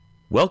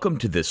Welcome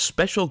to this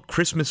special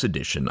Christmas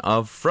edition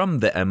of From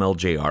the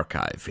MLJ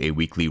Archive, a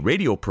weekly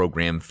radio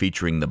program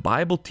featuring the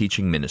Bible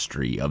teaching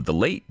ministry of the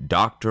late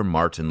Dr.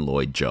 Martyn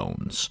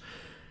Lloyd-Jones.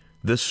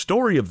 The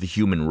story of the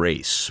human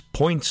race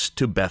points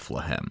to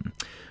Bethlehem.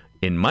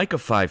 In Micah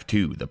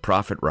 5:2, the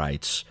prophet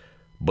writes,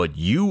 "But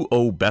you,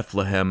 O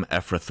Bethlehem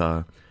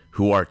Ephrathah,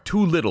 who are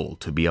too little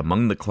to be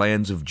among the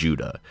clans of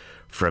Judah,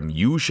 from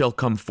you shall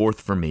come forth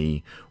for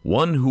me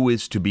one who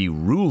is to be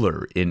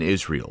ruler in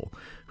Israel,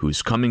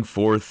 whose coming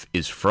forth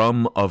is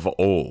from of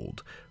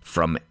old,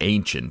 from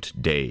ancient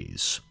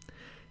days."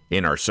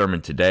 In our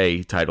sermon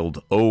today,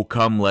 titled, "O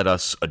Come Let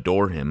Us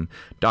Adore Him,"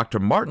 Dr.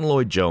 Martyn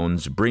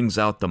Lloyd-Jones brings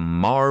out the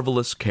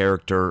marvelous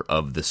character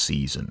of the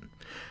season.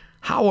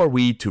 How are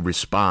we to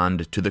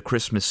respond to the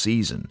Christmas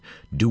season?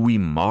 Do we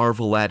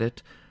marvel at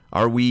it?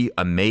 Are we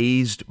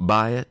amazed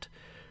by it?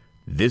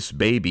 This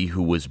baby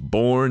who was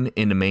born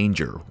in a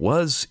manger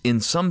was, in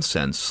some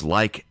sense,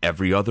 like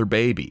every other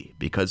baby,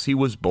 because he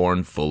was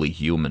born fully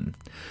human.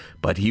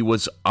 But he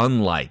was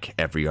unlike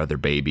every other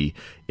baby,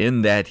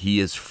 in that he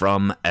is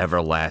from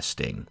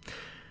everlasting.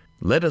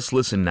 Let us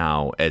listen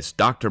now as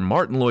Dr.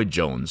 Martyn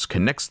Lloyd-Jones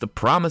connects the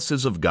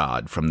promises of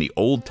God from the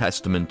Old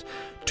Testament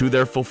to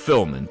their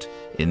fulfillment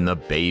in the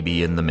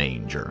baby in the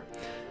manger.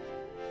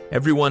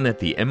 Everyone at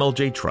the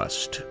MLJ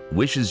Trust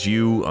wishes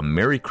you a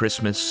Merry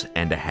Christmas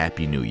and a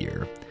Happy New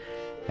Year.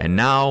 And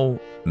now,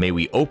 may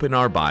we open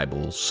our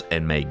Bibles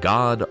and may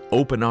God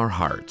open our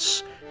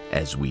hearts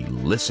as we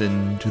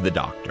listen to the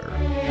doctor.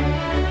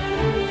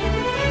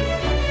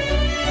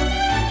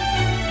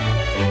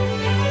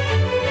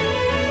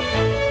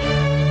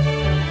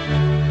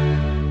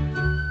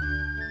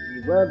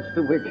 The words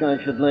to which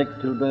I should like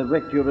to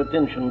direct your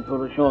attention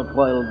for a short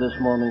while this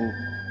morning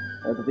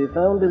are to be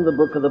found in the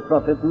book of the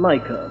prophet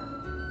Micah,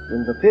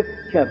 in the 5th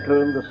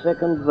chapter and the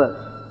 2nd verse.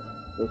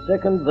 The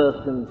 2nd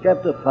verse in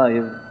chapter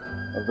 5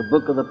 of the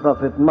book of the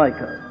prophet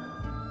Micah.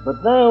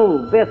 "But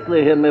thou,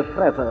 Bethlehem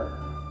Ephrathah,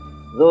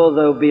 though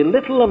thou be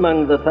little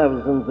among the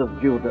thousands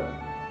of Judah,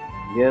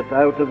 yet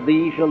out of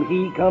thee shall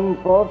he come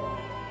forth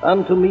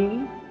unto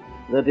me,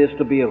 that is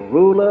to be a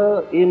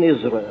ruler in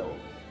Israel,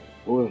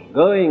 whose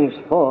goings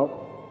forth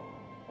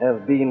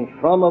have been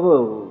from of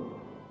old,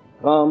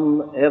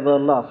 from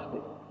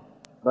everlasting.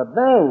 But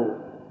thou,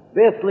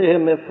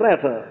 Bethlehem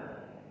Ephrathah,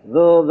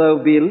 though thou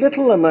be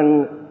little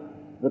among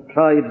the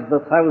tribes,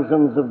 the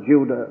thousands of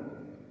Judah,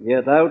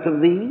 yet out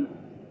of thee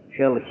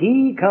shall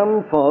he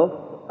come forth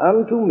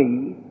unto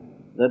me,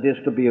 that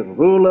is to be a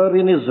ruler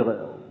in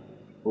Israel,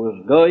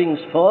 whose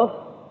goings forth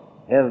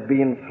have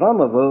been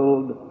from of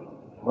old,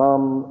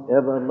 from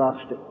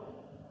everlasting."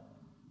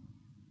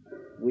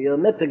 We are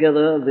met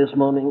together this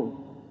morning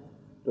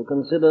to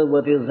consider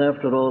what is,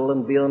 after all,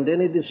 and beyond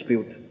any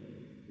dispute,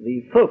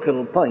 the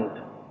focal point,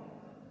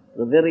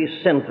 the very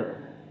center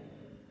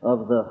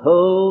of the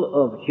whole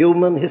of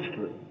human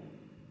history.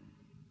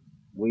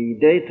 We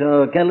date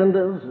our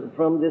calendars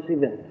from this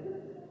event.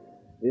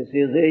 This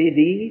is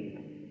AD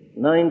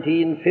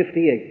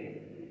 1958.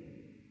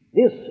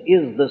 This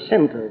is the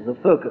center,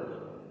 the focus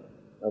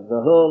of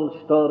the whole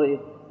story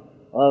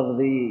of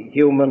the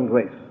human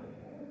race.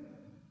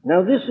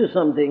 Now, this is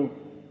something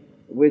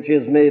which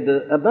is made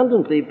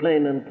abundantly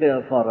plain and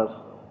clear for us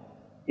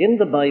in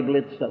the Bible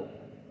itself.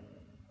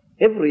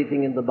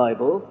 Everything in the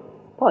Bible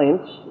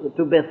points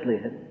to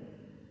Bethlehem,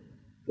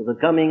 to the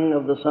coming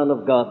of the Son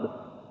of God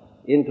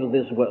into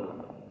this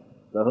world.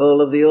 The whole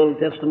of the Old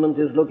Testament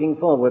is looking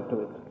forward to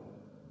it.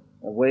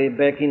 Way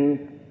back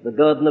in the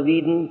Garden of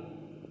Eden,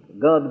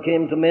 God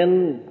came to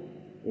men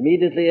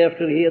immediately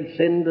after he had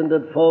sinned and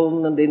had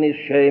fallen and in his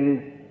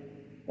shame,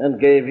 and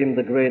gave him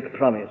the great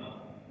promise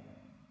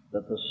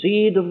that the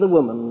seed of the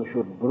woman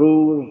should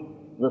bruise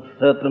the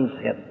serpent's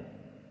head.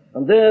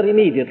 And there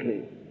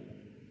immediately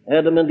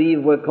Adam and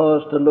Eve were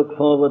caused to look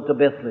forward to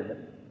Bethlehem.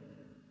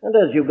 And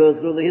as you go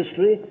through the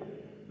history,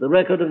 the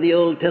record of the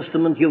Old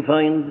Testament, you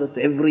find that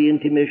every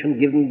intimation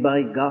given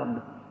by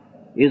God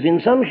is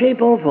in some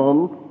shape or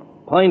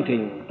form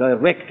pointing,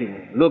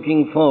 directing,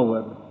 looking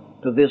forward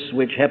to this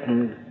which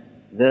happened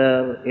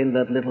there in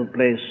that little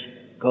place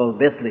called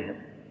Bethlehem.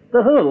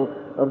 The whole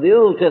of the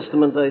Old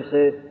Testament, I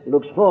say,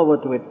 looks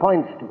forward to it,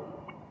 points to it.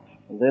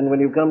 And then when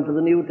you come to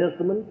the New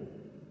Testament,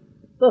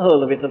 the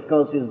whole of it, of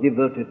course, is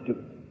devoted to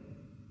it.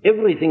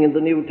 Everything in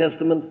the New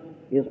Testament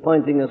is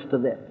pointing us to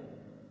that.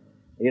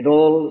 It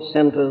all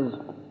centers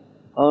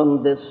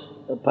on this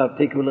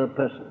particular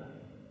person.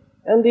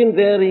 And in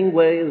varying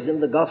ways in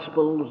the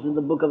Gospels, in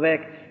the book of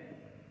Acts,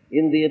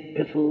 in the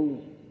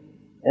epistles,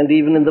 and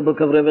even in the book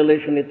of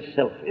Revelation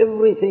itself,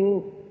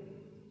 everything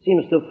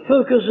seems to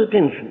focus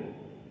attention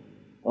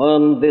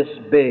on this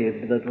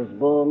babe that was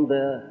born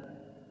there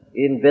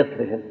in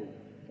Bethlehem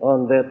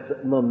on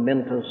that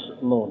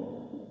momentous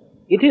morning.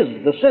 It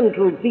is the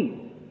central theme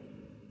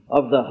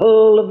of the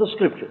whole of the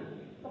Scripture.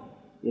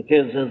 It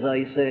is, as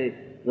I say,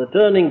 the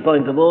turning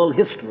point of all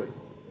history,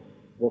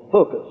 the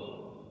focus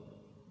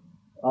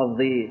of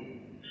the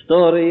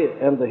story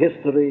and the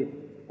history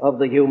of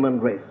the human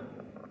race.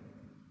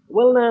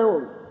 Well,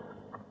 now,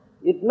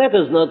 It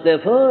matters not,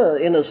 therefore,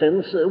 in a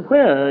sense,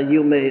 where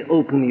you may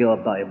open your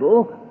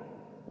Bible,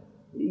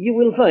 you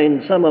will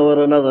find somehow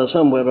or another,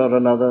 somewhere or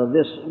another,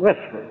 this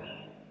reference.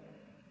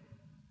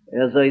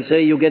 As I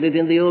say, you get it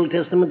in the Old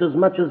Testament as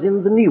much as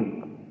in the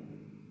New.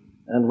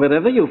 And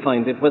wherever you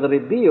find it, whether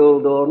it be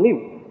Old or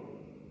New,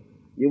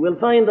 you will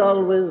find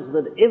always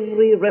that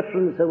every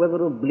reference,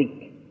 however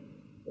oblique,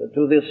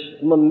 to this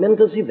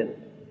momentous event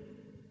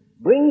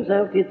brings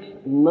out its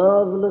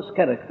marvelous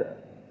character,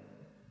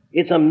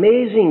 its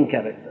amazing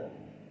character,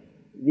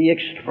 the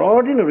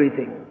extraordinary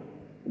thing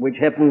which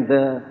happened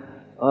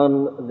there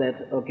on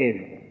that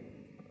occasion.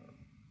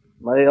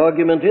 My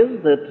argument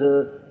is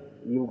that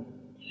you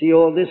see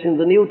all this in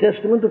the New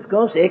Testament, of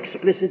course,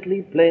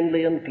 explicitly,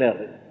 plainly, and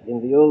clearly.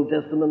 In the Old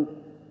Testament,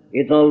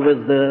 it's always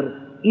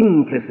there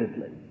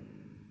implicitly.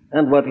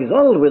 And what is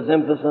always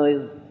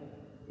emphasized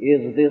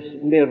is this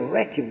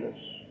miraculous,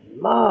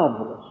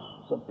 marvelous,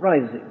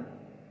 surprising,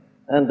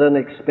 and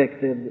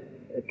unexpected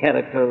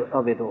character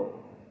of it all.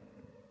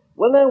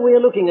 Well, now we are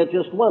looking at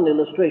just one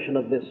illustration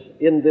of this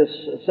in this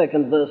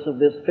second verse of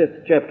this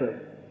 5th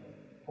chapter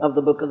of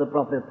the book of the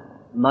prophet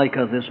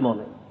Micah this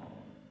morning.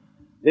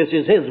 This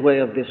is his way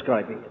of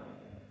describing it.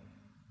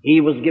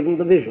 He was given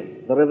the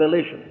vision, the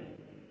revelation.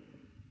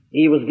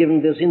 He was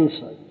given this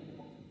insight.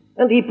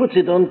 And he puts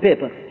it on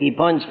paper. He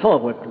points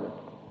forward to it.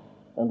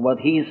 And what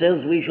he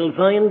says we shall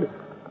find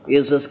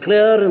is as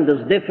clear and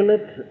as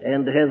definite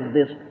and has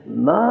this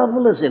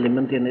marvelous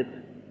element in it,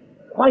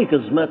 quite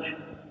as much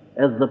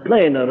as the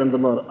plainer and the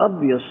more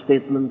obvious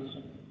statements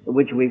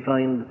which we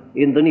find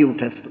in the New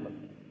Testament.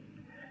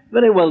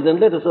 Very well, then,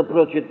 let us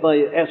approach it by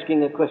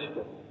asking a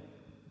question.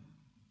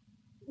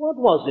 What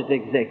was it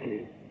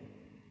exactly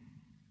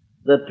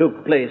that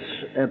took place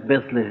at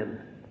Bethlehem?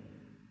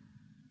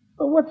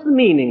 What's the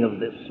meaning of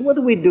this? What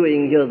are we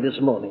doing here this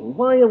morning?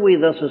 Why are we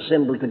thus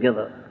assembled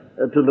together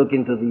to look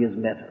into these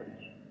matters?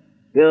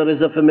 Here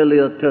is a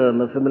familiar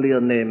term, a familiar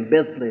name,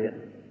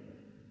 Bethlehem.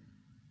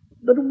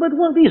 But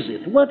what is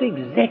it? What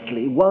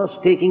exactly was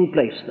taking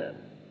place there?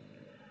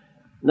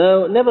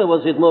 Now, never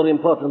was it more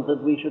important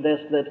that we should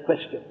ask that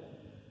question.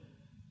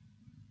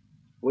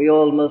 We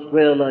all must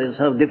realize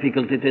how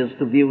difficult it is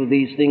to view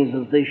these things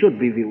as they should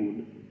be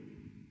viewed.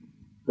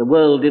 The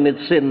world in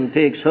its sin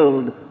takes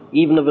hold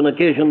even of an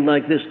occasion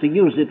like this to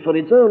use it for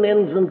its own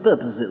ends and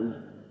purposes,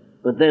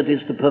 but that is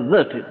to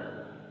pervert it.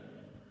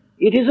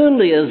 It is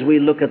only as we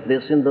look at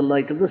this in the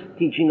light of the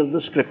teaching of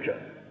the Scripture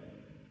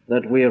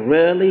that we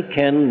really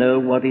can know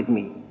what it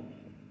means.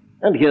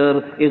 And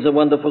here is a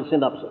wonderful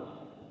synopsis.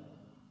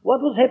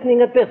 What was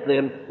happening at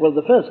Bethlehem? Well,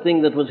 the first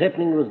thing that was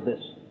happening was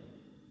this.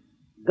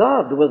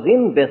 God was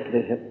in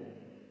Bethlehem,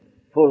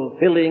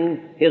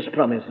 fulfilling his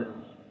promises.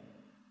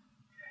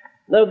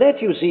 Now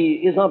that, you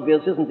see, is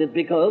obvious, isn't it?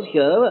 Because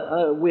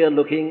here we are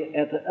looking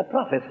at a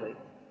prophecy.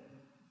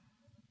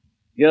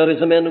 Here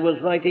is a man who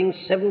was writing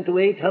 700 to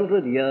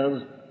 800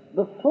 years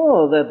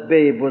before that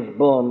babe was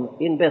born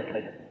in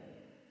Bethlehem.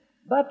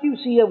 But you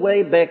see,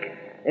 away back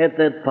at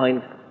that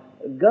point,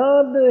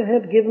 God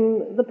had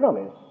given the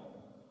promise.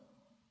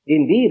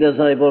 Indeed, as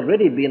I've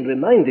already been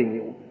reminding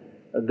you,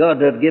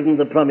 God had given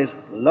the promise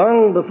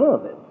long before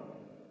that.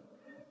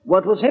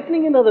 What was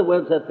happening, in other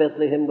words, at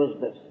Bethlehem was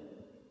this: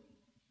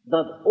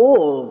 that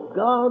all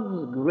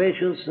God's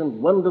gracious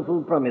and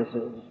wonderful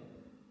promises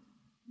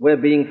were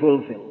being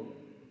fulfilled.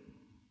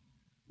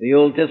 The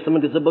Old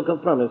Testament is a book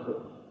of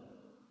promises,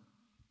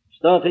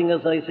 starting,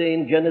 as I say,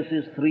 in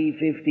Genesis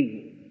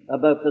 3:15,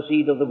 about the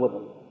seed of the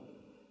woman.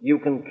 You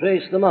can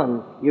trace them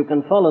on, you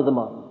can follow them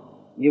on.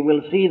 You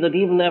will see that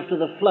even after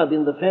the flood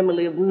in the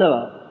family of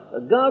Noah,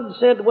 God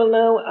said, well,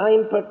 now,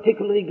 I'm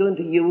particularly going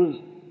to use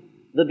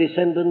the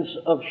descendants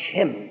of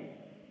Shem.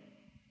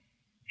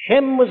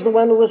 Shem was the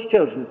one who was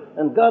chosen,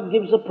 and God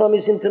gives a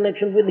promise in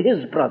connection with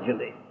his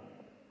progeny.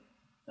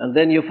 And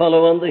then you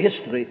follow on the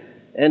history,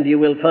 and you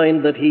will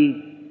find that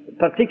he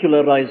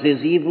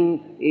particularizes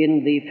even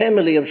in the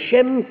family of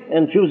Shem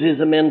and chooses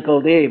a man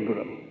called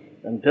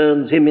Abram and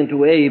turns him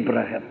into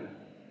Abraham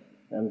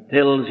and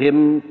tells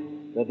him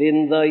that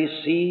in thy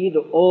seed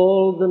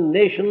all the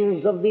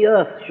nations of the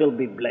earth shall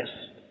be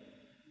blessed.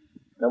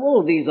 Now,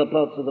 all these are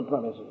parts of the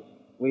promises.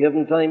 We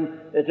haven't time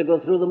to go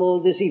through them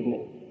all this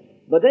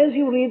evening. But as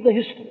you read the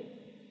history,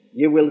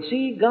 you will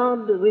see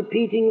God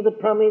repeating the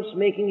promise,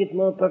 making it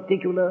more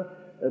particular,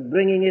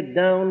 bringing it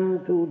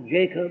down to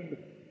Jacob,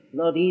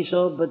 not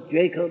Esau, but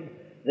Jacob,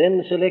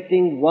 then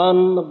selecting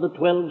one of the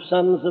 12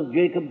 sons of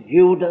Jacob,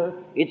 Judah.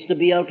 It's to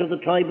be out of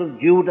the tribe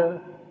of Judah.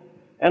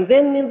 And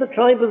then in the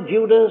tribe of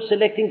Judah,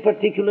 selecting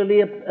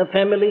particularly a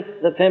family,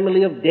 the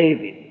family of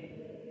David.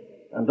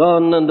 And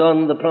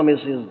on the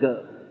promises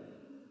go.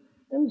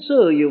 And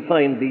so you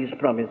find these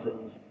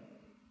promises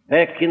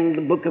back in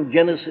the book of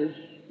Genesis,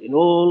 in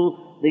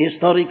all the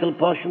historical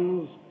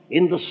portions,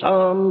 in the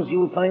Psalms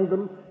you'll find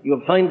them.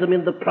 You'll find them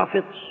in the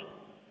prophets.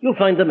 You'll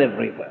find them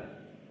everywhere.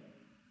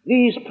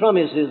 These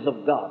promises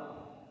of God,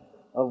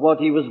 of what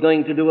he was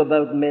going to do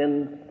about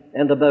men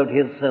and about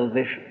his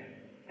salvation.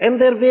 And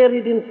they're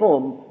varied in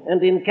form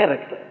and in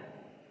character.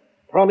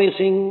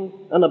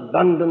 promising an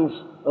abundance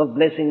of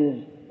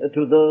blessings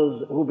to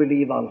those who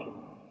believe on him.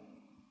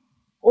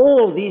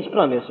 All these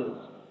promises,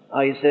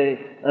 I say,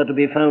 are to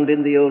be found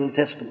in the Old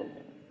Testament.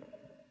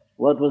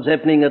 What was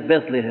happening at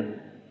Bethlehem?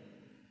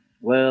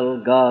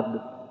 Well, God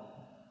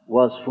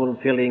was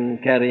fulfilling,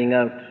 carrying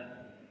out,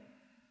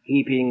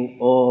 keeping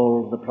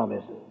all the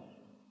promises.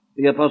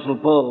 The Apostle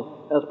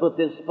Paul has put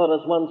this for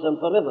us once and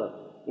forever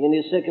in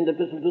his second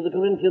epistle to the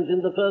Corinthians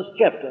in the first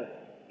chapter.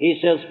 He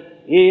says,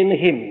 in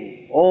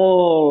him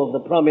all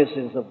the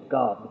promises of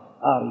God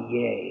are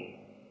yea,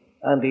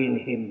 and in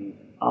him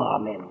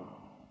amen.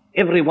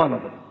 Every one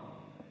of them.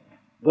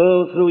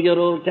 Go through your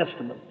Old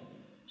Testament,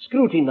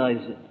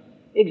 scrutinize it,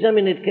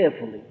 examine it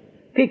carefully,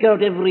 pick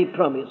out every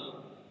promise,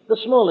 the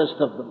smallest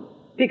of them,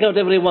 pick out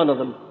every one of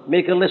them,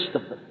 make a list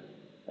of them.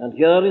 And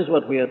here is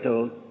what we are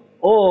told: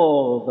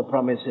 all the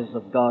promises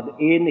of God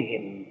in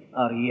him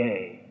are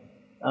yea,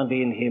 and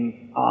in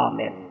him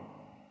amen.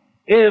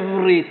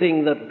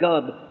 Everything that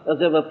God has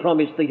ever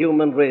promised the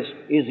human race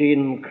is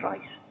in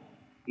Christ.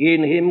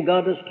 In him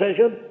God has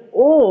treasured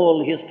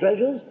all his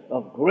treasures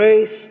of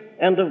grace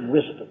and of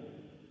wisdom.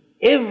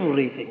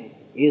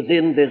 Everything is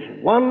in this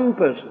one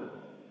person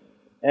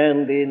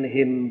and in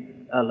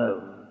him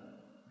alone.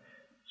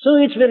 So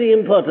it's very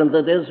important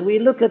that as we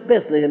look at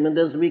Bethlehem and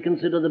as we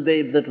consider the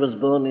babe that was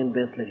born in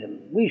Bethlehem,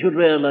 we should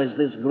realize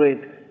this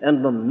great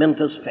and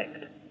momentous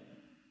fact,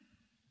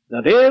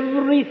 that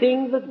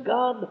everything that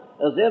God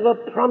has ever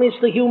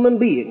promised a human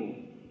being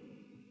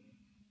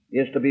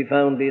is to be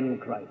found in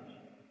Christ.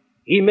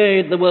 He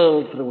made the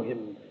world through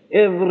him.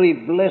 Every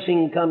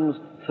blessing comes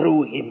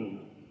through him.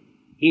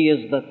 He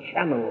is the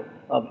channel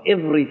of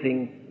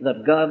everything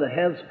that God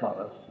has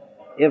for us,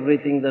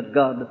 everything that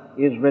God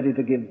is ready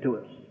to give to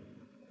us.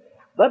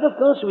 But of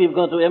course we've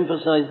got to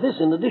emphasize this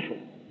in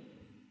addition,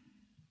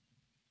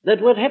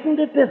 that what happened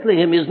at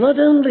Bethlehem is not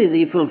only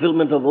the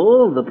fulfillment of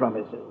all the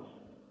promises,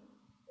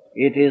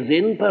 it is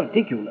in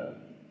particular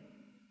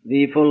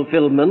the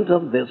fulfillment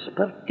of this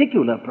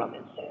particular promise.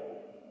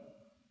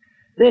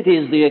 That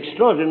is the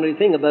extraordinary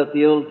thing about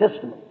the Old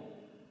Testament,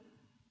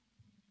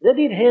 that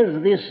it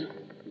has this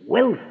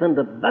wealth and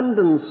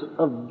abundance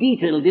of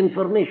detailed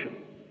information.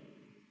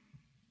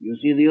 You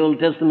see, the Old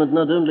Testament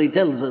not only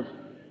tells us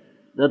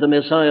that the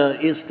Messiah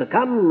is to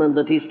come, and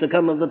that he's to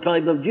come of the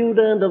tribe of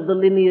Judah and of the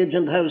lineage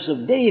and house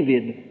of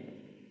David,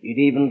 it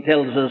even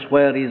tells us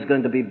where he's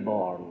going to be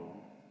born.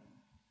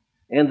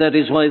 And that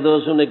is why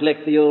those who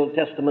neglect the Old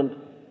Testament,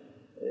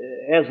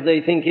 as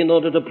they think in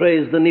order to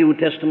praise the New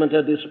Testament,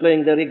 are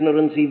displaying their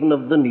ignorance even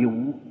of the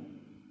New.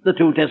 The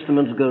two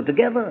Testaments go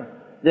together.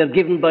 They're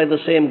given by the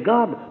same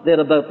God. They're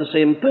about the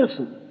same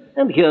person.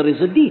 And here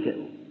is a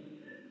detail.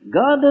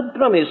 God had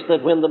promised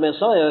that when the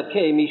Messiah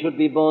came, he should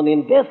be born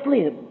in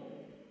Bethlehem.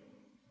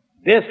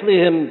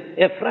 Bethlehem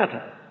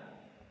Ephratah.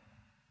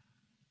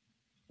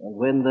 And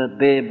when that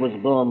babe was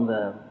born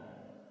there,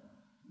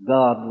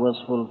 God was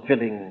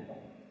fulfilling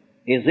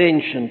his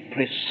ancient,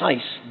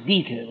 precise,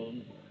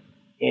 detailed,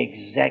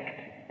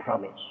 exact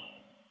promise.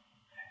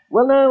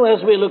 Well, now,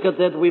 as we look at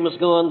that, we must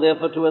go on,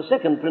 therefore, to a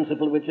second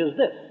principle, which is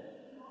this: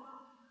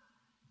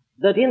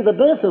 that in the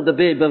birth of the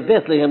babe of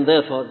Bethlehem,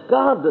 therefore,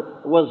 God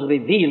was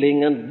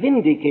revealing and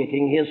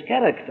vindicating his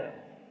character.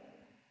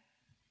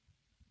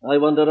 I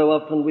wonder how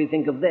often we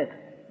think of that.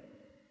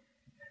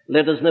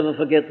 Let us never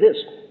forget this,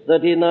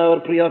 that in our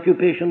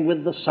preoccupation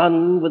with the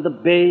Son, with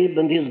the babe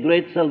and his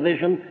great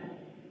salvation,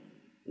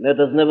 let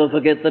us never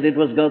forget that it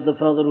was God the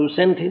Father who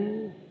sent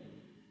him.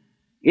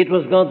 It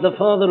was God the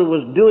Father who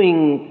was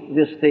doing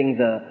this thing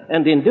there.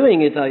 And in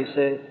doing it, I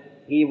say,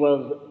 he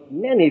was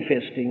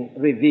manifesting,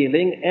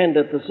 revealing, and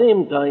at the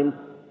same time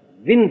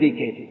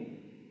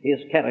vindicating his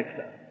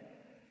character.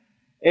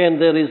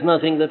 And there is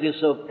nothing that is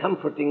so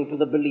comforting to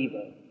the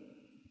believer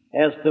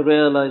as to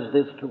realize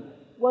this truth.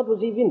 What was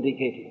he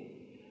vindicating?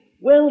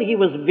 Well, he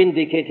was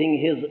vindicating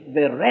his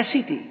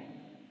veracity.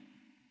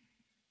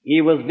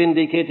 He was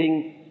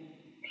vindicating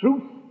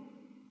truth.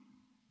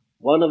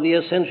 One of the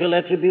essential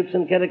attributes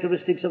and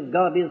characteristics of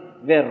God is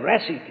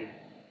veracity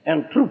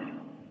and truth.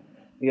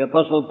 The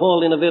Apostle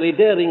Paul, in a very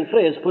daring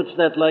phrase, puts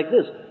that like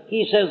this.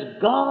 He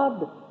says,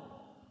 God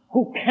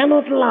who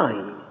cannot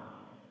lie.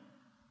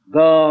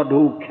 God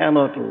who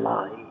cannot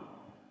lie.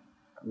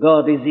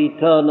 God is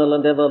eternal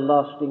and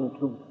everlasting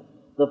truth,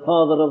 the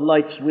Father of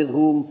lights, with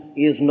whom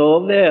is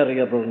no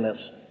variableness,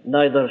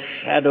 neither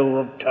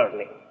shadow of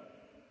turning.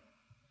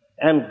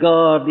 And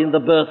God, in the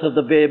birth of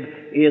the babe,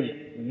 is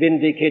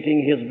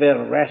vindicating his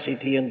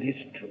veracity and his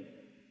truth.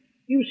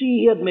 You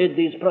see, he had made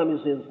these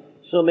promises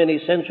so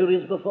many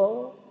centuries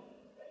before,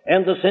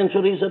 and the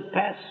centuries had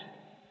passed,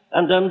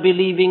 and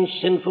unbelieving,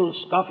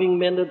 sinful, scoffing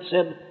men had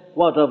said,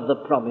 what of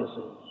the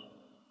promises?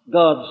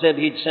 God said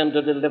he'd send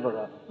a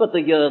deliverer, but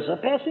the years are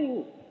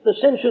passing, the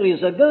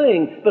centuries are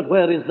going, but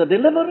where is the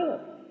deliverer?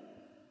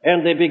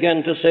 And they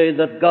began to say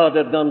that God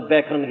had gone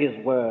back on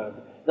his word,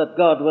 that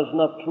God was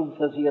not truth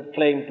as he had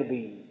claimed to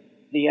be.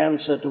 The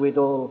answer to it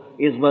all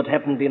is what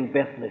happened in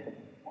Bethlehem.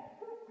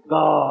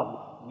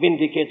 God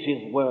vindicates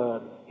his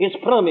word, his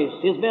promise,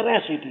 his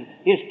veracity,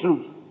 his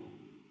truth.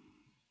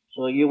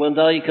 So you and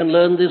I can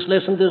learn this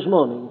lesson this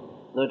morning,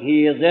 that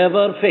he is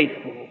ever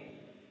faithful,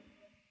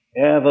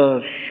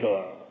 ever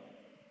sure.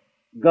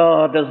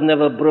 God has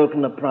never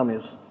broken a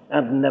promise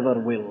and never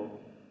will.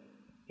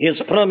 His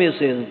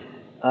promises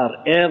are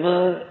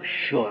ever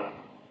sure.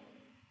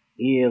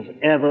 He is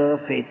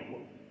ever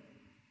faithful.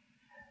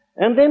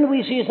 And then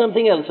we see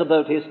something else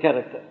about his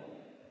character.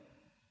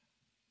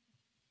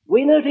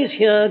 We notice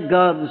here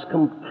God's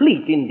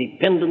complete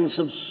independence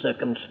of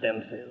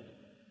circumstances.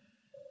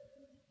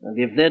 And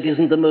if that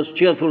isn't the most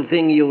cheerful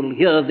thing you'll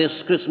hear this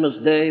Christmas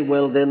day,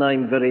 well, then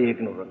I'm very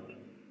ignorant.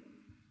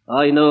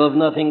 I know of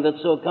nothing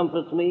that so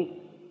comforts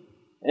me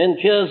and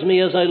cheers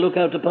me as I look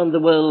out upon the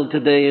world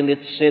today in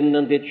its sin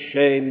and its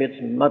shame, its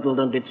muddle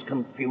and its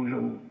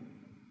confusion.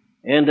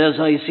 And as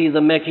I see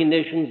the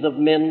machinations of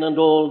men and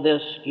all their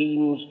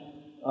schemes,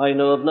 I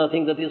know of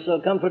nothing that is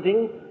so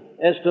comforting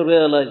as to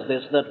realize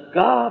this, that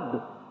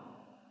God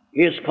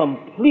is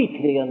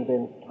completely and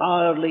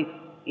entirely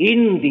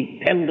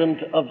independent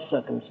of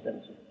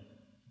circumstances,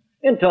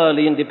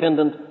 entirely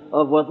independent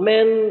of what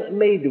men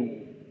may do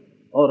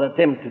or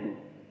attempt to do.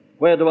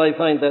 Where do I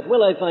find that?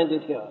 Well, I find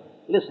it here.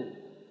 Listen.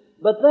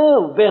 But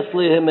thou,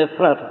 Bethlehem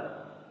Ephratah,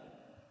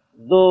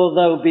 though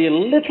thou be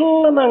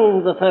little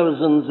among the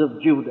thousands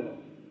of Judah,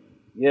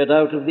 yet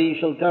out of thee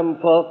shall come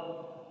forth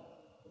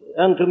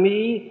unto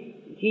me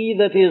he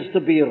that is to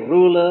be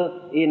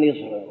ruler in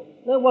Israel.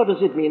 Now, what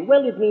does it mean?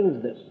 Well, it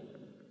means this.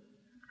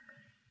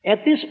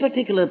 At this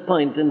particular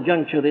point and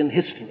juncture in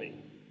history,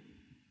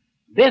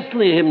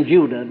 Bethlehem,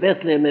 Judah,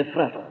 Bethlehem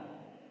Ephratah,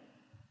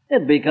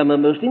 had become a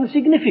most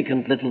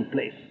insignificant little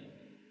place.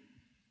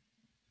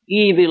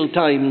 Evil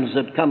times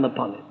had come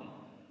upon it,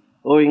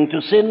 owing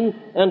to sin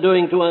and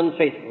owing to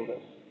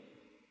unfaithfulness.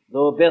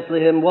 Though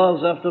Bethlehem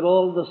was, after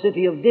all, the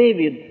city of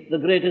David, the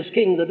greatest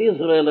king that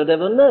Israel had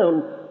ever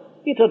known,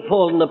 it had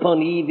fallen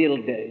upon evil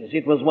days.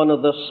 It was one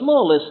of the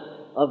smallest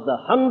of the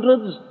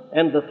hundreds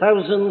and the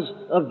thousands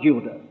of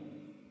Judah.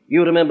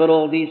 You remember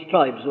all these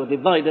tribes were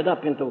divided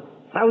up into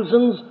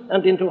thousands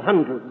and into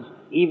hundreds,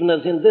 even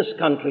as in this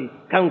country,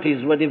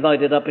 counties were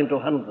divided up into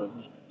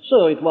hundreds.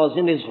 So it was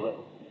in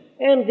Israel.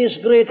 And this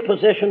great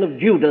possession of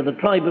Judah, the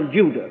tribe of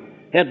Judah,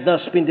 had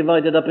thus been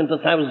divided up into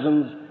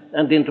thousands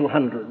and into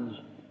hundreds.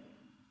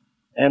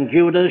 And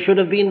Judah should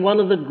have been one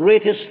of the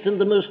greatest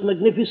and the most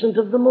magnificent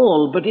of them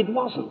all, but it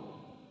wasn't.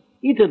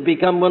 It had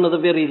become one of the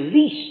very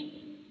least,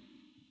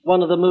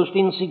 one of the most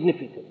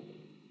insignificant.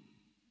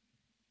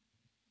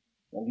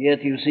 And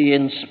yet, you see,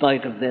 in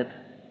spite of that,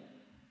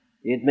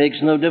 it makes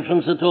no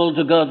difference at all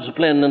to God's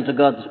plan and to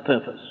God's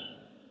purpose.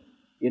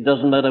 It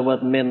doesn't matter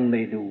what men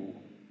may do.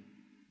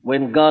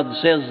 When God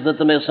says that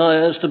the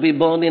Messiah is to be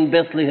born in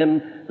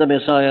Bethlehem, the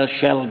Messiah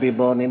shall be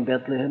born in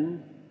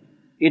Bethlehem.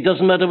 It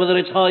doesn't matter whether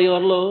it's high or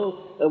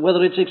low,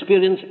 whether it's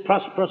experienced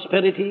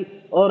prosperity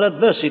or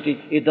adversity.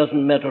 It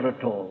doesn't matter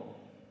at all.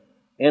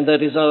 And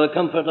that is our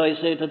comfort,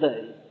 I say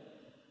today,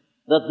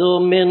 that though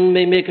men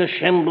may make a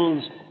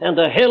shambles and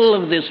a hell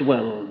of this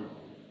world,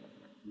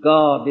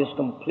 God is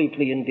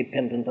completely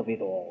independent of it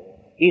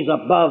all. He's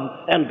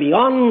above and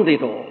beyond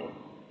it all.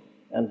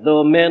 And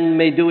though men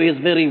may do his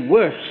very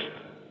worst,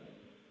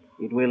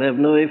 it will have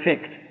no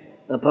effect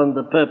upon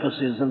the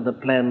purposes and the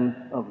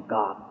plan of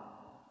God.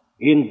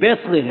 In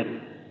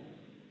Bethlehem,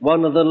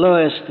 one of the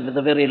lowest,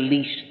 the very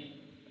least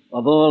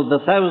of all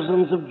the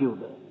thousands of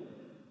Judah,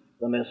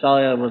 the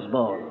Messiah was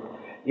born.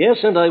 Yes,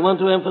 and I want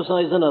to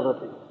emphasize another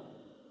thing.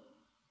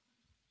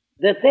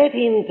 That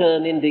in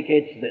turn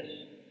indicates this,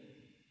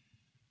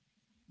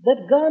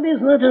 that God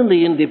is not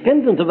only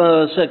independent of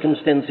our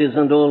circumstances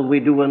and all we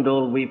do and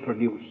all we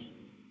produce.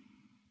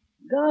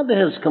 God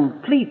has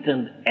complete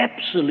and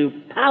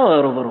absolute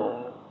power over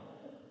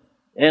all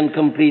and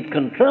complete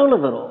control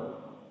over all.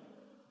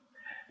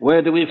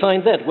 Where do we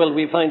find that? Well,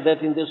 we find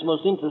that in this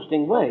most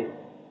interesting way.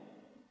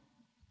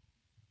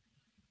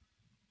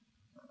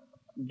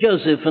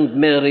 Joseph and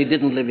Mary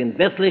didn't live in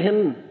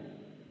Bethlehem.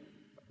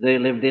 They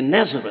lived in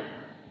Nazareth.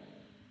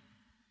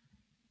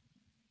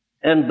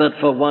 And but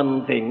for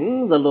one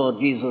thing, the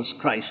Lord Jesus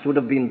Christ would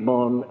have been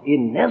born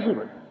in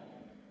Nazareth.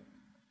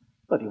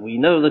 But we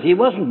know that he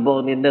wasn't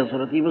born in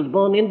Nazareth, he was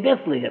born in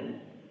Bethlehem.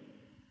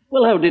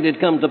 Well, how did it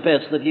come to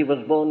pass that he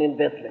was born in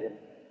Bethlehem?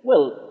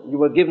 Well, you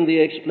were given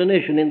the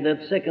explanation in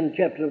that second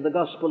chapter of the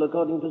Gospel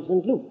according to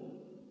St. Luke.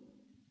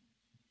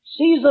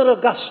 Caesar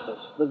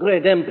Augustus, the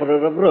great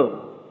emperor of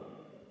Rome,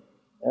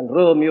 and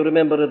Rome, you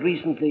remember, had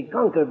recently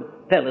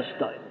conquered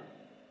Palestine.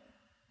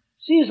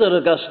 Caesar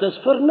Augustus,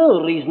 for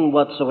no reason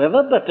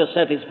whatsoever, but to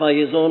satisfy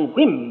his own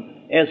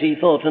whim, as he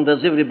thought and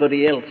as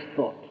everybody else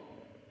thought,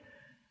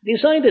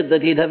 decided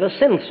that he'd have a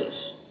census.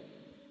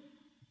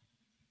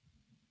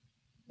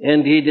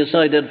 And he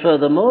decided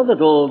furthermore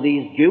that all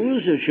these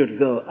Jews should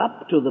go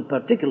up to the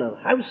particular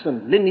house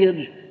and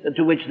lineage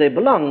to which they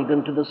belonged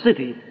and to the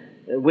city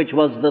which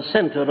was the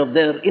center of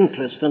their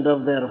interest and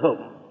of their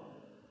home.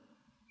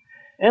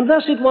 And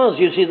thus it was,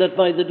 you see, that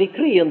by the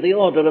decree and the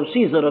order of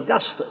Caesar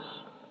Augustus,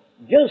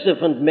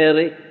 Joseph and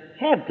Mary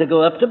had to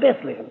go up to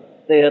Bethlehem.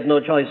 They had no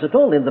choice at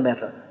all in the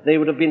matter. They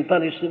would have been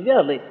punished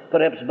severely,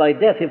 perhaps by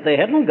death if they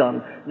hadn't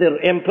gone. The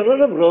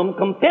emperor of Rome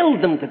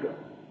compelled them to go.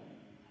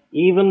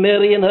 Even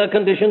Mary, in her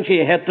condition, she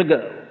had to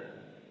go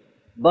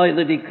by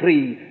the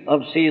decree of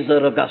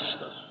Caesar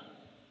Augustus.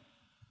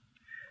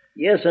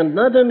 Yes, and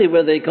not only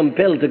were they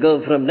compelled to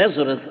go from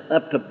Nazareth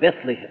up to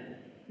Bethlehem,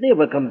 they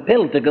were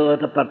compelled to go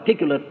at a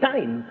particular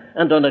time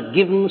and on a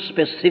given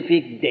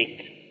specific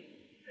date,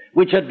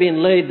 which had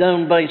been laid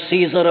down by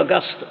Caesar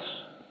Augustus.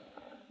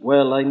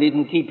 Well, I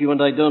needn't keep you,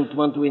 and I don't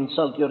want to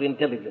insult your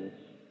intelligence.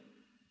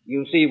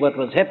 You see what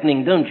was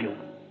happening, don't you?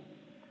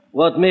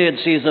 What made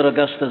Caesar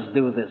Augustus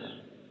do this?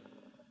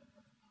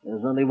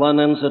 There's only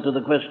one answer to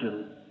the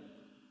question.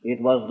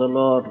 It was the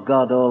Lord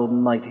God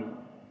Almighty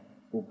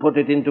who put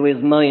it into his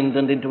mind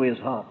and into his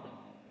heart,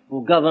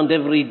 who governed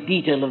every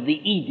detail of the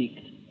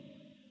edict,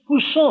 who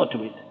saw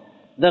to it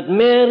that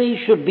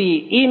Mary should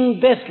be in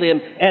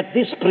Bethlehem at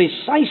this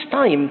precise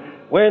time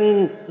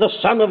when the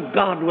Son of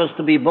God was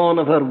to be born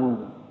of her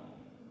womb.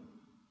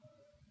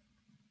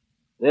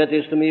 That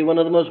is, to me, one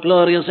of the most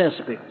glorious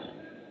aspects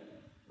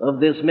of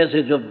this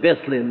message of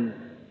Bethlehem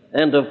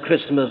and of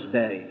Christmas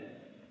Day.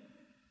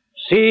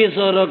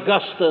 Caesar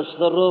Augustus,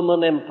 the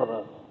Roman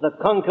emperor, the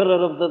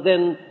conqueror of the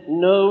then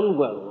known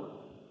world,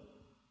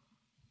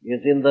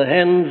 is in the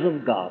hands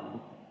of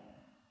God.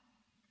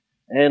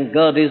 And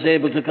God is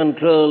able to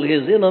control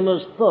his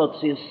innermost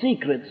thoughts, his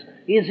secrets,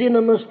 his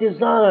innermost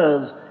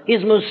desires,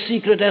 his most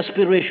secret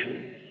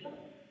aspirations.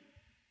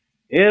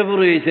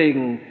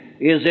 Everything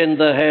is in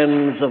the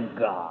hands of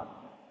God.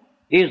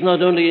 He is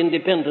not only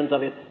independent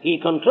of it, he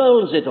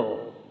controls it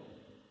all.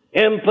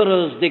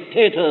 Emperors,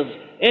 dictators,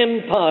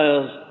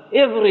 empires,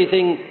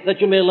 everything that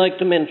you may like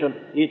to mention,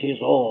 it is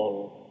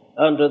all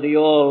under the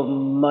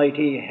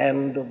almighty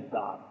hand of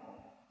God.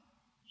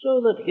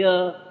 So that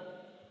here,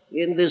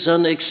 in this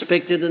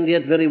unexpected and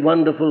yet very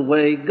wonderful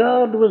way,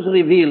 God was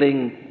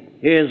revealing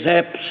his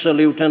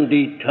absolute and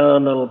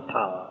eternal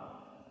power.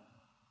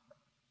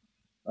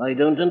 I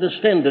don't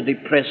understand a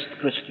depressed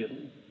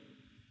Christian.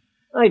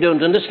 I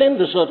don't understand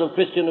the sort of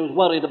Christian who's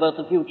worried about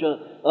the future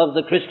of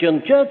the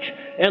Christian church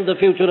and the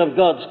future of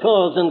God's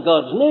cause and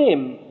God's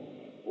name.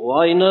 Oh,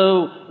 I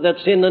know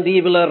that sin and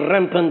evil are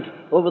rampant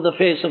over the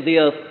face of the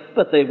earth,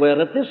 but they were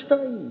at this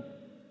time.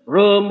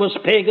 Rome was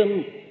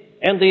pagan,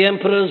 and the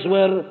emperors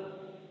were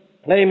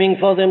claiming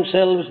for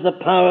themselves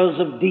the powers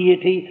of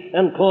deity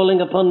and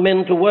calling upon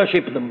men to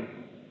worship them.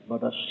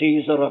 But a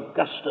Caesar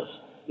Augustus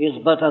is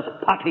but a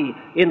putty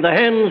in the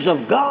hands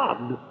of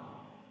God.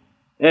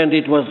 And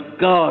it was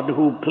God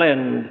who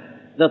planned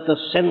that the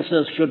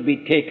census should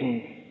be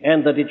taken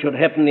and that it should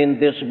happen in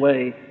this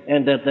way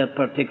and at that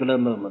particular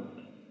moment.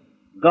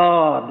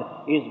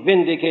 God is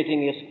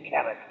vindicating his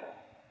character,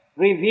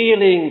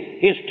 revealing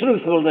his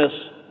truthfulness,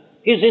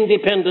 his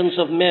independence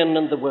of men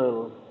and the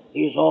world,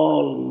 his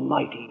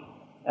almighty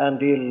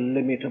and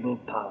illimitable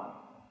power.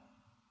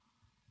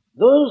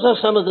 Those are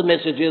some of the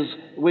messages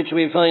which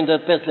we find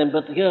at Bethlehem,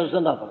 but here's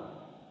another.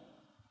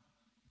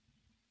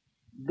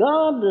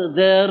 God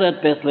there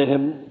at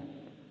Bethlehem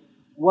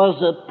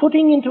was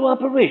putting into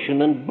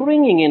operation and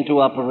bringing into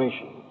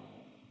operation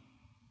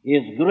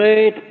his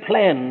great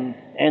plan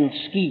and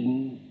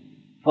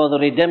scheme for the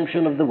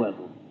redemption of the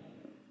world.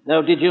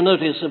 Now, did you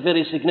notice a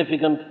very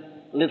significant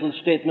little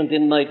statement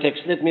in my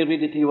text? Let me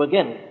read it to you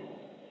again.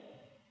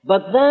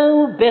 But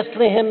thou,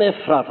 Bethlehem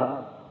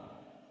Ephratah,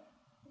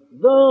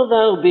 though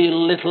thou be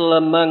little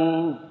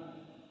among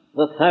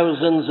the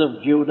thousands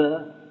of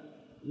Judah,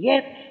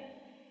 yet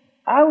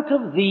out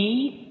of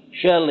thee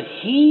shall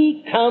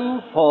he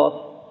come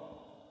forth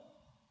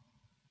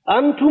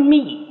unto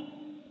me,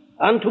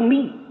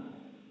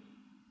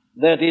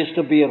 that is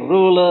to be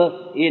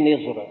ruler in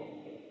Israel.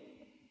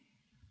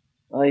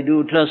 I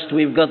do trust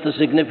we've got the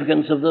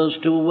significance of those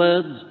two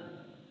words.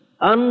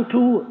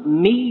 Unto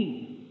me.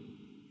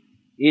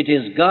 It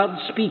is God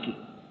speaking.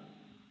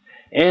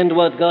 And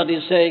what God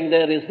is saying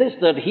there is this,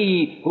 that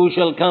he who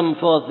shall come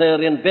forth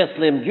there in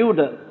Bethlehem,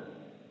 Judah,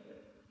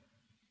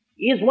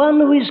 is one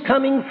who is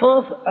coming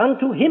forth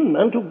unto him,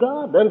 unto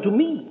God, unto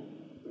me,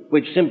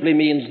 which simply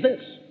means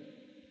this,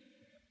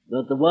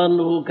 that the one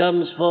who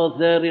comes forth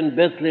there in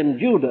Bethlehem,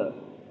 Judah,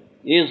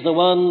 is the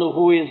one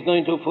who is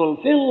going to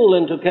fulfill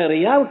and to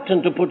carry out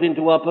and to put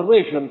into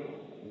operation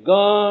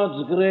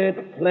God's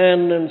great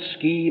plan and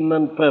scheme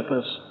and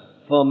purpose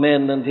for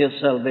men and his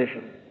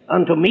salvation.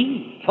 Unto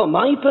me, for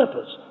my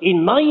purpose,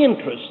 in my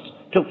interest,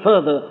 to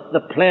further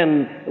the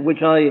plan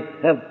which I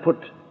have put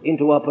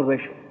into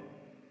operation.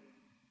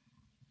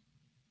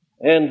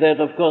 And that,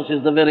 of course,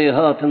 is the very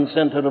heart and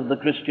center of the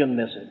Christian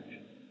message.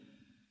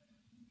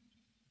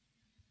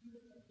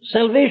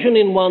 Salvation,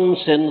 in one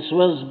sense,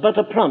 was but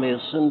a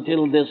promise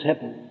until this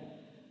happened.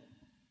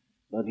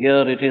 But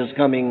here it is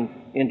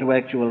coming into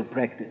actual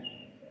practice.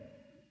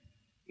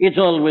 It's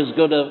always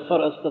good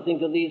for us to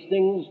think of these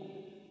things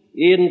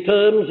in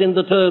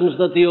the terms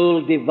that the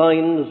old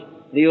divines,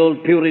 the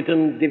old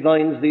Puritan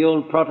divines, the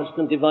old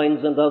Protestant divines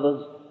and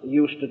others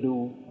used to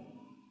do.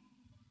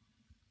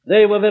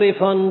 They were very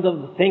fond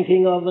of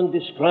thinking of and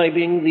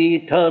describing the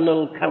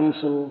eternal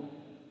counsel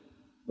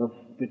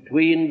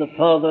between the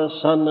Father,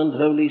 Son, and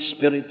Holy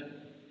Spirit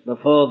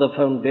before the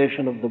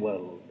foundation of the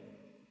world.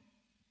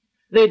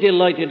 They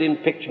delighted in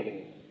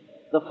picturing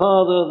the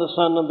Father, the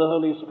Son, and the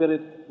Holy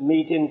Spirit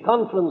meet in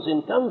conference,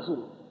 in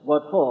council.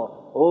 What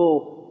for?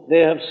 Oh, they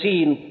have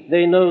seen,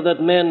 they know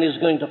that man is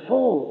going to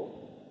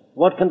fall.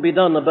 What can be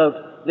done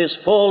about this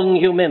fallen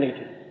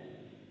humanity?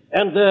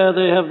 And there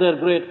they have their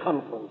great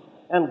conference.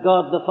 And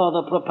God the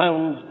Father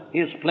propounds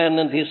his plan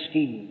and his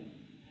scheme.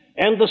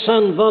 And the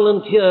Son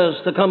volunteers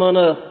to come on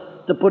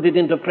earth to put it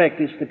into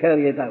practice, to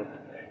carry it out.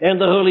 And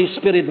the Holy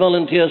Spirit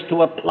volunteers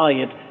to apply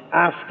it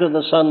after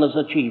the Son has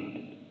achieved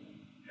it.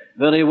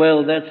 Very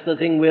well, that's the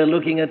thing we're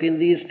looking at in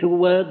these two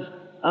words,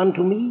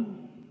 unto me.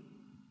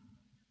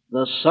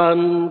 The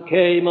Son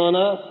came on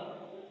earth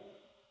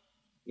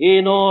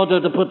in order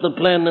to put the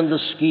plan and the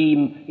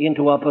scheme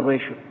into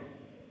operation.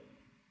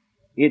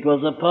 It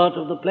was a part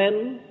of the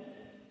plan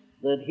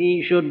that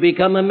he should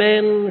become a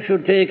man,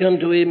 should take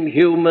unto him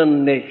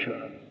human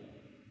nature,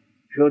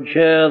 should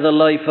share the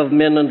life of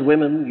men and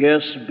women,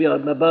 yes,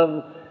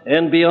 above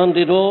and beyond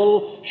it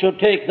all, should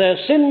take their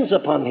sins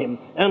upon him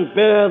and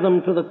bear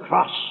them to the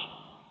cross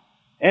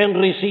and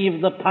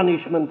receive the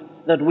punishment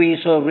that we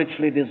so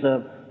richly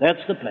deserve. That's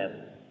the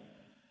plan.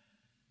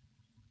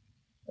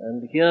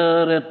 And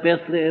here at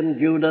Bethlehem,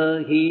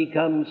 Judah, he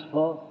comes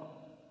forth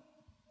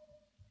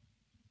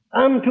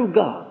unto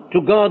God,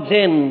 to God's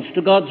ends,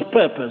 to God's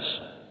purpose,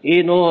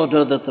 in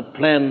order that the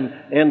plan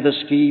and the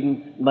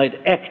scheme might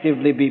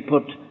actively be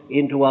put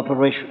into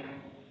operation.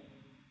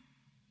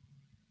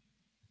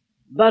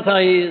 But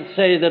I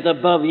say that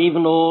above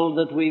even all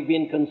that we've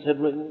been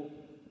considering,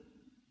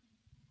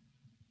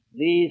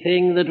 the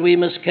thing that we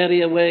must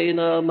carry away in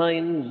our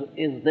minds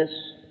is this: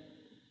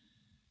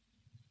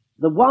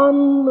 the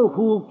one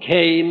who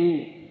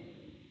came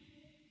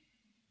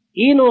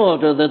in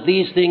order that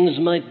these things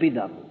might be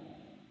done,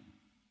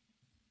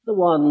 the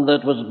one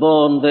that was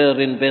born there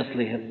in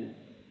Bethlehem,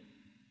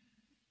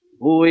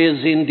 who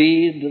is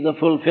indeed the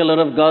fulfiller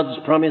of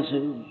God's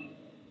promises,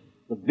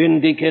 the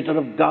vindicator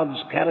of God's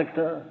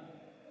character,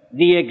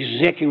 the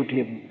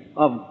executive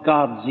of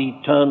God's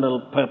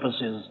eternal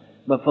purposes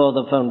before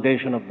the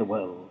foundation of the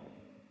world.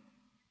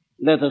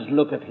 Let us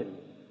look at him.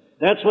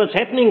 That's what's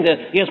happening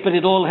there. Yes, but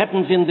it all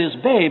happens in this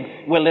babe.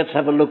 Well, let's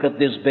have a look at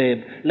this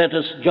babe. Let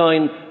us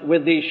join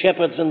with the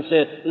shepherds and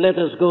say, let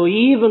us go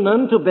even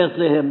unto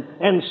Bethlehem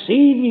and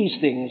see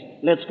these things.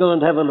 Let's go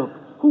and have a look.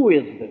 Who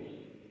is this?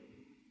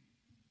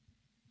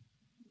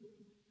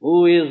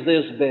 Who is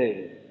this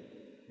babe?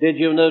 Did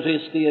you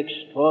notice the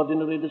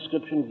extraordinary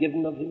description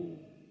given of him?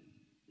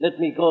 Let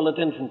me call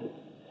attention to it.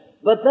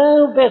 But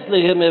thou,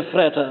 Bethlehem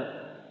Ephratah,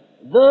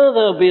 though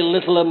thou be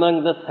little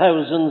among the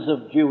thousands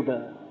of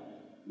Judah,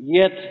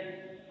 yet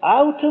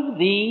out of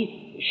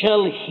thee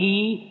shall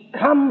he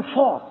come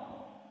forth,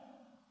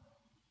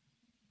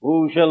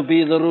 who shall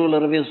be the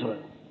ruler of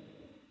Israel.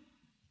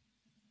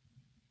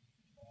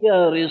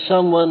 Here is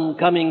someone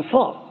coming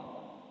forth.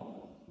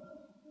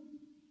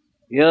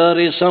 Here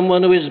is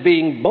someone who is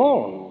being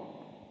born.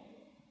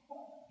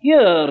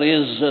 Here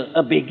is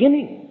a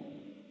beginning.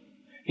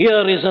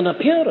 Here is an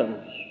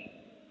appearance.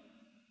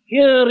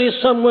 Here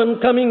is someone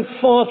coming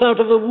forth out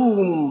of the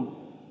womb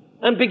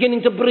and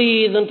beginning to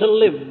breathe and to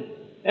live.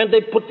 And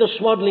they put the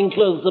swaddling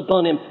clothes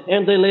upon him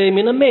and they lay him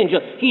in a manger.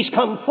 He's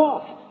come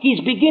forth. He's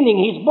beginning.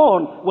 He's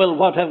born. Well,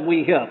 what have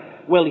we here?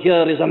 Well,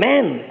 here is a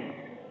man.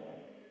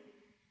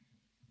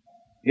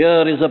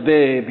 Here is a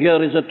babe.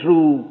 Here is a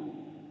true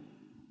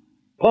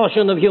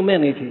portion of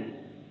humanity.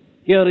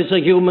 Here is a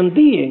human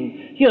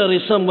being. Here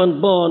is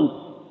someone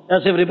born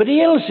as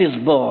everybody else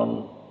is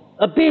born.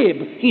 A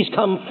babe. He's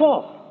come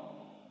forth.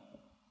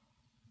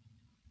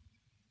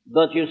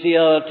 But you see,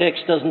 our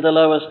text doesn't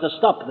allow us to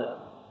stop there.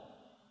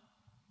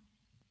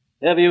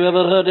 Have you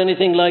ever heard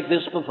anything like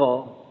this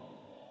before?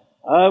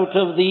 Out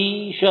of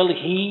thee shall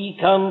he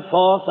come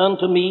forth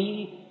unto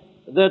me,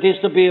 that is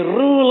to be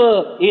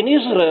ruler in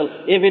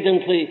Israel.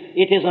 Evidently,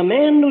 it is a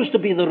man who is to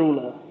be the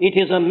ruler. It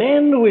is a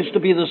man who is to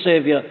be the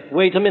Savior.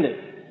 Wait a minute.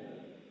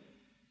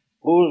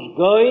 Whose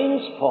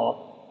goings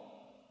forth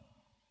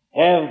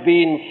have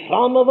been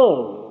from of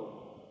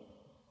old,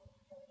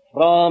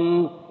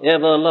 from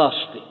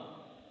everlasting.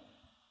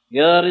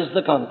 Here is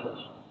the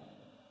contrast.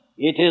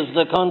 It is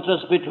the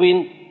contrast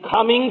between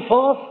coming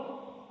forth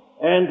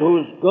and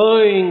whose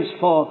goings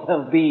forth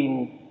have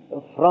been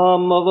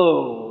from of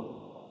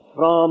old,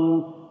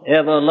 from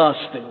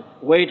everlasting.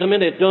 Wait a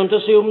minute. Don't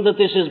assume that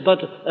this is but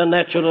a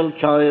natural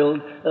child,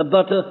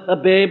 but a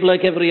babe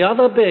like every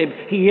other babe.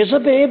 He is a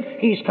babe.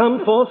 He's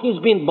come forth.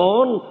 He's been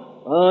born.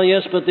 Ah,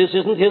 yes, but this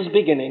isn't his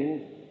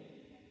beginning.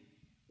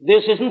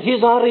 This isn't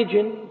his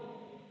origin.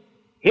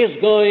 His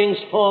goings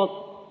forth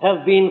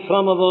have been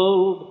from of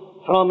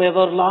old, from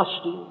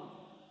everlasting.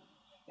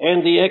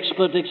 And the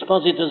expert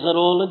expositors are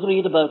all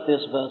agreed about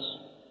this verse,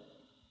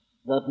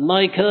 that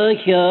Micah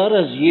here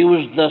has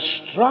used the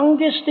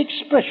strongest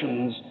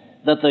expressions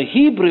that the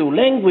Hebrew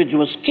language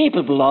was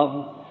capable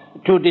of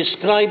to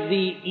describe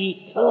the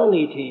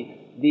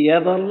eternity, the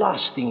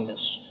everlastingness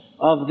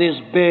of this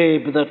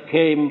babe that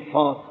came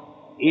forth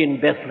in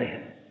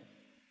Bethlehem.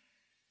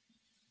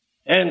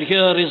 And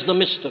here is the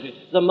mystery,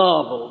 the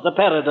marvel, the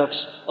paradox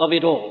of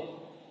it all.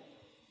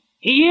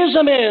 He is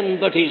a man,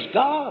 but he's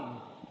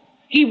God.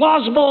 He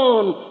was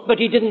born, but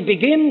he didn't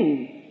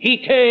begin.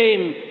 He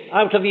came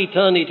out of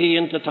eternity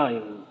into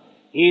time.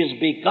 He is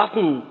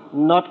begotten,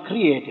 not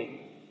created.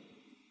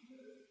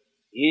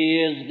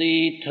 He is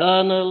the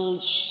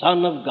eternal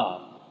Son of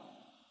God.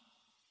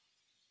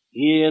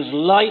 He is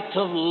light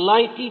of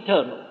light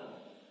eternal.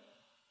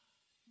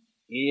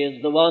 He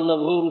is the one of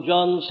whom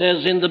John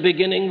says, in the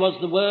beginning was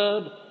the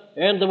Word,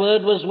 and the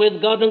Word was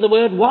with God, and the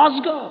Word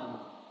was God.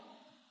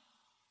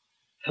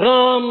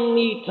 From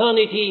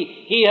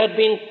eternity, he had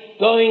been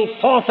going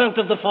forth out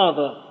of the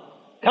Father,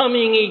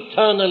 coming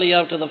eternally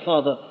out of the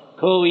Father,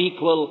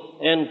 co-equal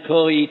and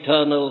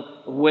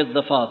co-eternal with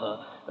the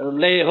Father.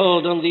 Lay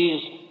hold on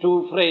these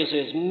two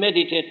phrases,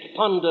 meditate,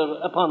 ponder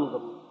upon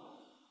them.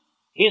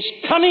 His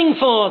coming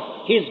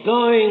forth, his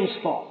goings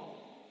forth.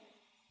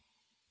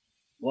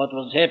 What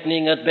was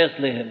happening at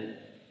Bethlehem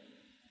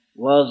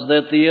was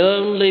that the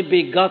only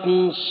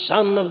begotten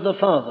Son of the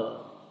Father,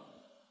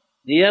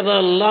 the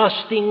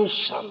everlasting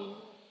Son,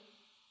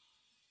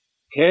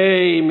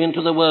 came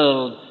into the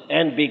world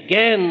and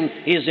began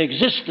his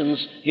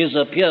existence, his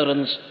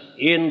appearance,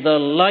 in the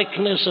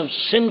likeness of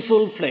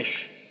sinful flesh,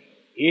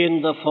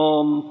 in the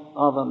form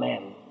of a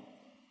man.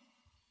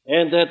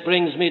 And that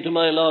brings me to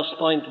my last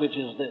point, which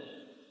is this.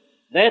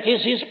 That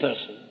is his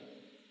person,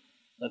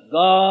 the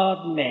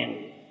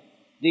God-man,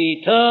 the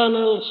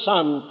eternal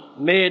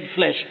Son made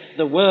flesh,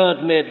 the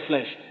Word made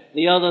flesh.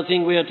 The other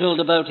thing we are told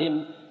about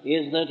him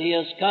is that he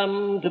has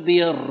come to be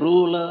a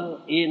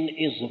ruler in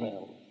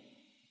Israel.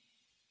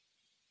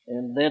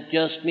 And that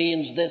just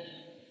means this,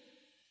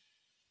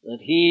 that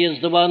he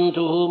is the one to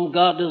whom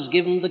God has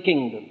given the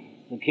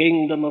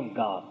kingdom of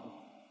God.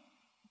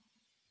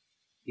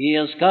 He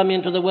has come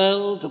into the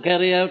world to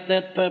carry out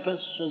that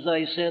purpose, as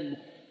I said,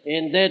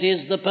 and that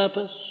is the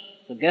purpose,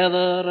 to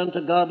gather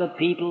unto God a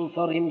people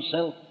for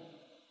himself,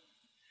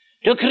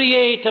 to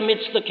create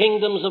amidst the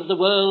kingdoms of the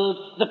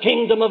world the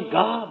kingdom of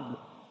God.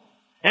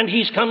 And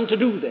he's come to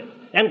do that,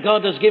 and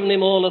God has given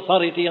him all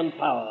authority and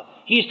power.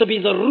 He's to be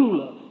the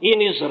ruler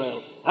in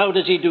Israel. How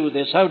does he do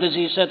this? How does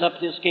he set up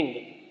this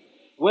kingdom?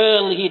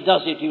 Well, he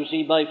does it, you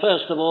see, by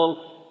first of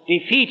all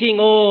defeating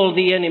all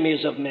the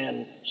enemies of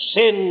man.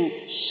 Sin,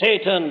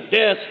 Satan,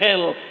 death,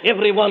 hell,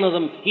 every one of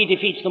them, he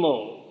defeats them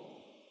all.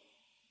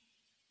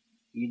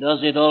 He does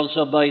it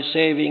also by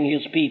saving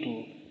his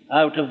people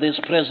out of this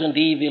present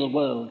evil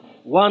world.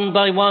 One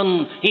by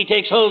one, he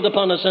takes hold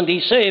upon us and he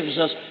saves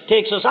us,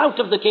 takes us out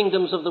of the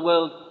kingdoms of the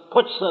world,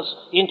 puts us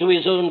into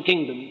his own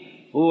kingdom,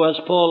 who, as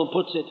Paul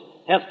puts it,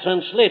 hath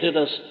translated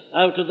us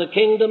out of the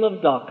kingdom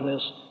of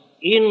darkness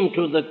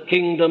into the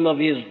kingdom of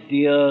his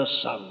dear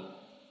Son.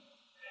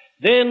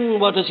 Then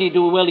what does he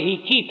do? Well,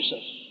 he keeps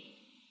us.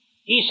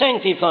 He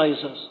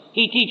sanctifies us.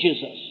 He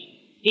teaches us.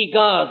 He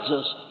guards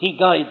us. He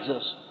guides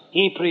us.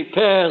 He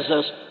prepares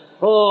us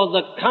for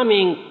the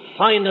coming,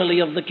 finally,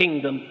 of the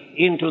kingdom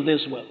into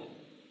this world.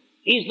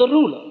 He's the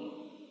ruler.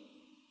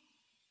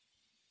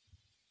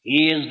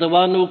 He is the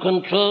one who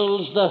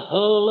controls the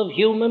whole of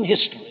human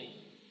history.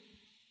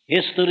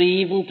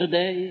 History, even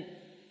today,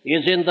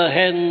 is in the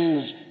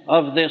hands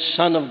of this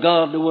Son of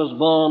God who was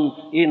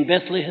born in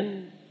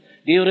Bethlehem.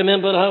 Do you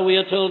remember how we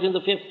are told in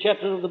the 5th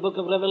chapter of the book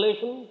of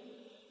Revelation?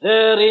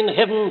 There in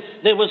heaven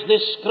there was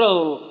this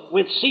scroll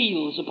with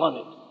seals upon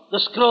it, the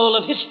scroll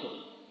of history.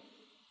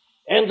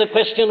 And the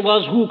question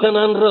was, who can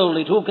unroll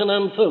it? Who can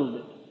unfold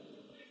it?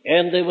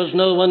 And there was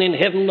no one in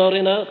heaven nor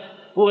in earth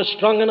who was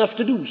strong enough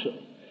to do so,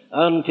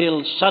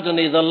 until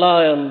suddenly the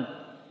Lion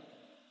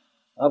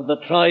of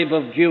the tribe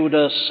of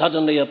Judah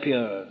suddenly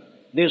appeared.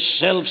 This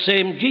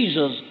selfsame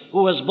Jesus,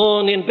 who was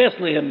born in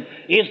Bethlehem,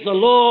 is the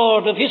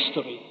Lord of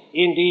history.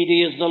 Indeed,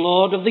 he is the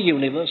Lord of the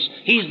universe.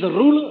 He's the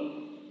ruler.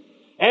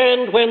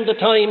 And when the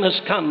time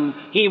has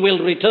come, he will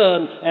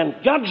return and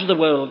judge the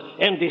world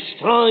and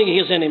destroy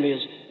his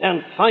enemies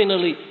and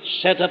finally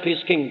set up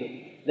his kingdom.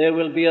 There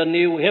will be a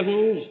new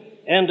heavens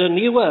and a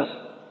new earth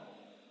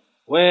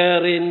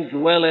wherein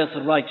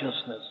dwelleth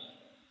righteousness.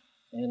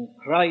 And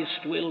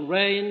Christ will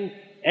reign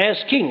as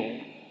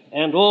king,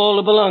 and all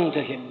who belong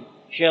to him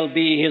shall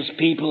be his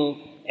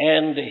people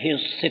and his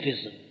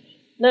citizens.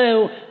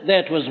 Now,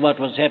 that was what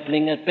was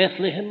happening at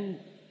Bethlehem.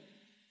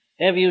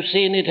 Have you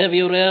seen it? Have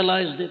you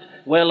realized it?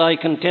 Well, I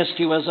can test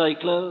you as I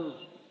close.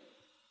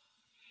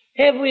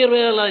 Have we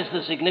realized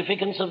the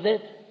significance of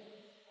that?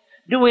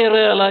 Do we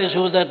realize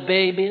who that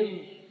babe is?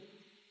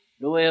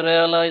 Do we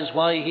realize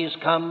why he's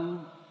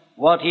come,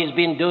 what he's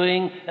been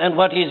doing, and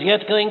what he's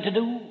yet going to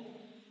do?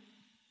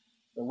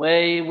 The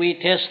way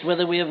we test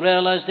whether we have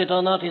realized it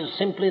or not is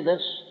simply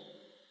this.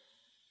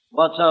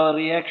 What's our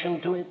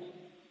reaction to it?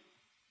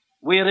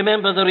 We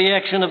remember the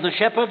reaction of the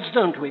shepherds,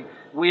 don't we?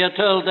 We are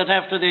told that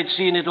after they'd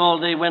seen it all,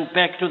 they went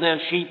back to their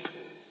sheep,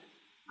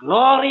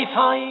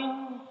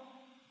 glorifying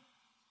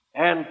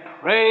and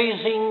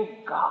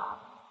praising God.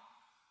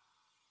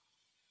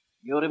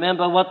 You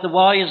remember what the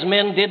wise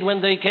men did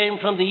when they came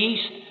from the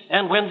east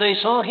and when they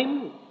saw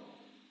him?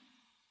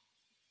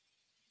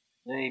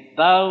 They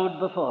bowed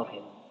before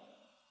him.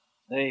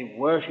 They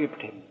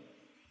worshipped him.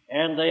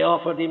 And they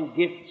offered him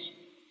gifts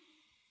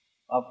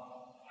of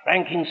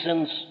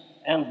frankincense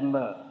and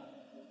myrrh.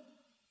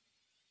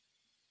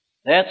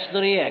 That's the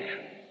reaction.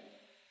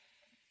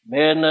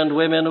 Men and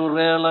women who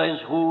realize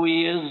who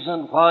he is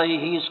and why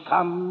he's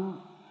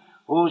come,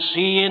 who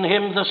see in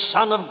him the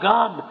Son of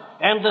God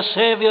and the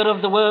Savior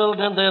of the world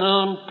and their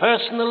own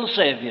personal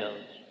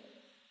Saviors,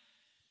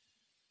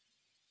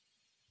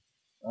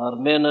 are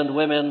men and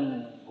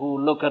women who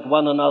look at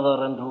one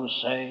another and who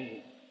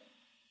say,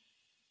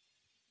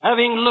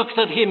 having looked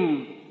at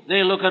him,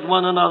 they look at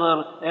one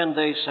another and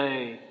they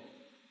say,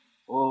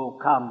 "Oh,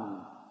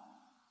 come,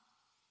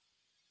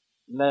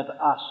 let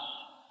us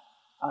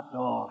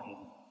adore him,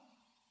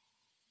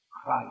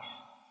 Christ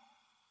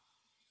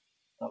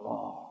the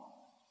Lord."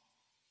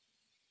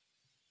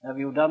 Have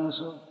you done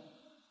so?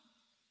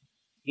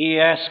 He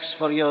asks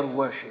for your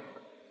worship.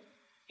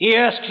 He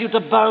asks you to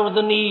bow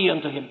the knee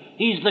unto him.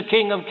 He's the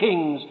King of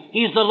kings.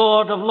 He's the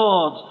Lord of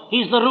lords.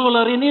 He's the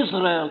ruler in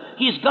Israel.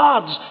 He's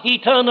God's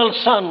eternal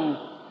Son.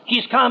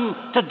 He's come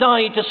to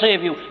die to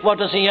save you. What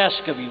does he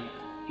ask of you?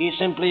 He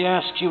simply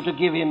asks you to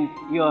give him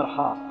your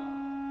heart.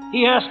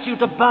 He asks you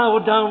to bow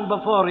down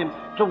before him,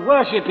 to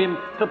worship him,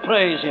 to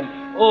praise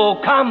him. Oh,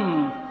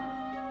 come,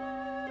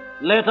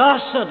 let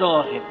us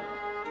adore him,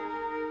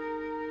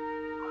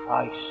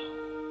 Christ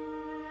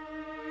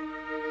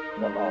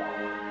the Lord.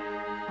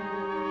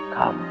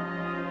 Come,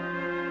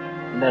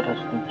 let us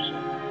do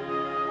so.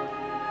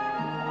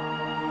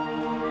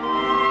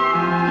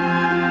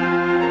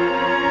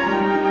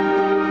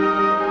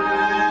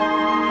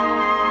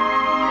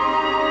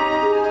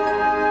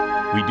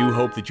 We do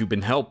hope that you've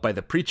been helped by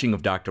the preaching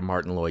of Dr.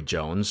 Martyn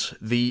Lloyd-Jones.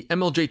 The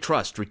MLJ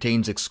Trust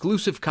retains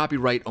exclusive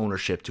copyright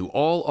ownership to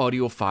all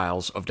audio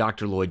files of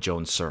Dr.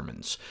 Lloyd-Jones'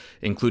 sermons,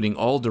 including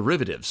all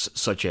derivatives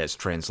such as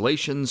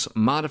translations,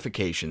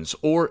 modifications,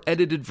 or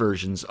edited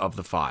versions of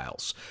the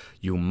files.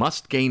 You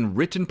must gain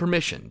written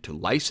permission to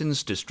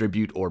license,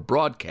 distribute, or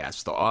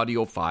broadcast the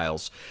audio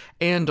files,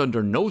 and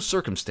under no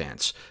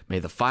circumstance may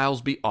the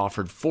files be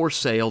offered for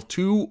sale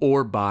to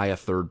or by a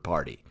third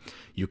party.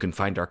 You can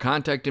find our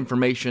contact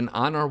information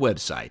on our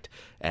website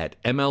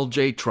at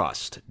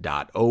mljtrust.org.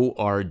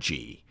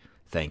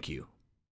 Thank you.